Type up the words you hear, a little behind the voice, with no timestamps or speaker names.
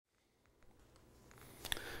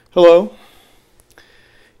Hello.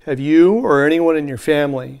 Have you or anyone in your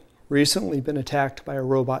family recently been attacked by a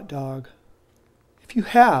robot dog? If you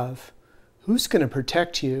have, who's going to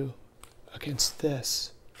protect you against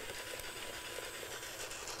this?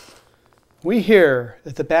 We here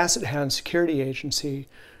at the Basset Hound Security Agency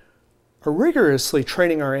are rigorously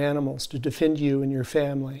training our animals to defend you and your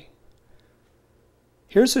family.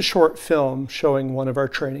 Here's a short film showing one of our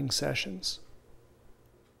training sessions.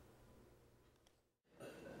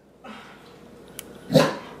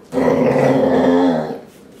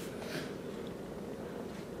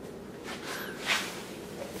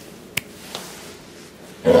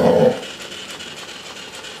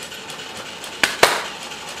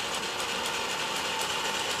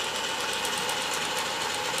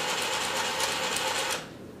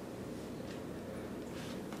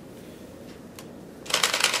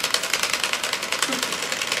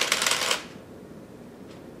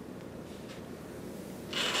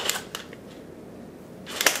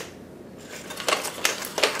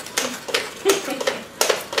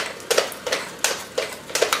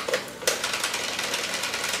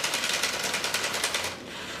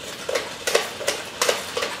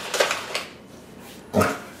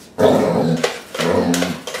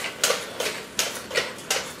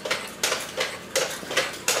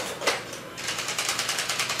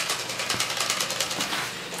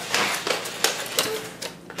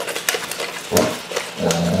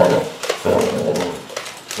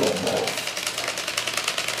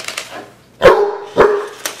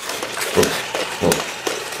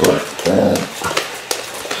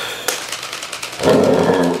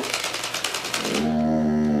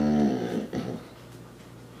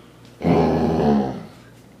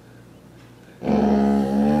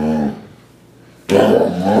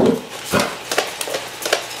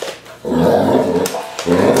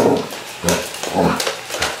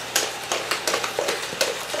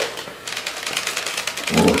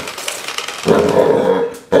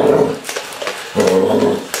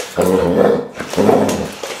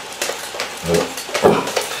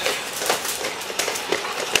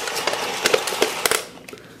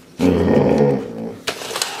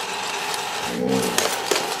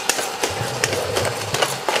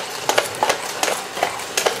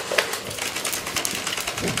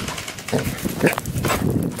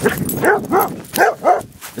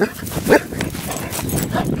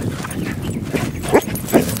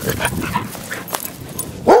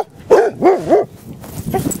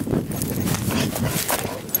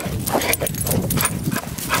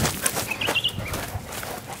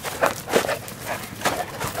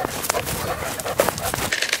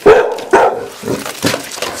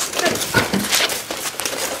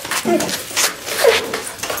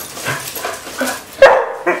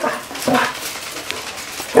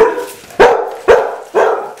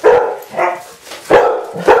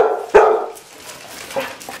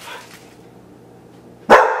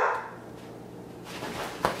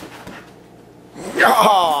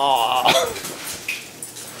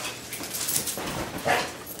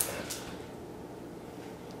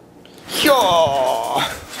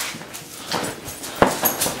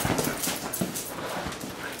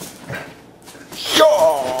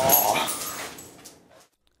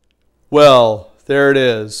 Well, there it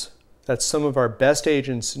is. That's some of our best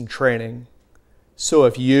agents in training. So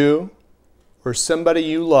if you or somebody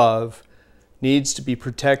you love needs to be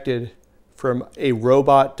protected from a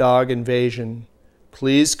robot dog invasion,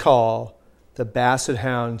 please call the Basset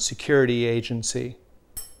Hound Security Agency.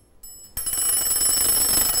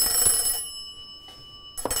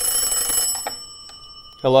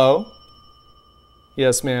 Hello?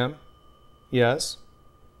 Yes, ma'am. Yes?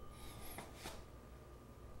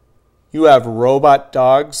 You have robot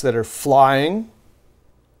dogs that are flying?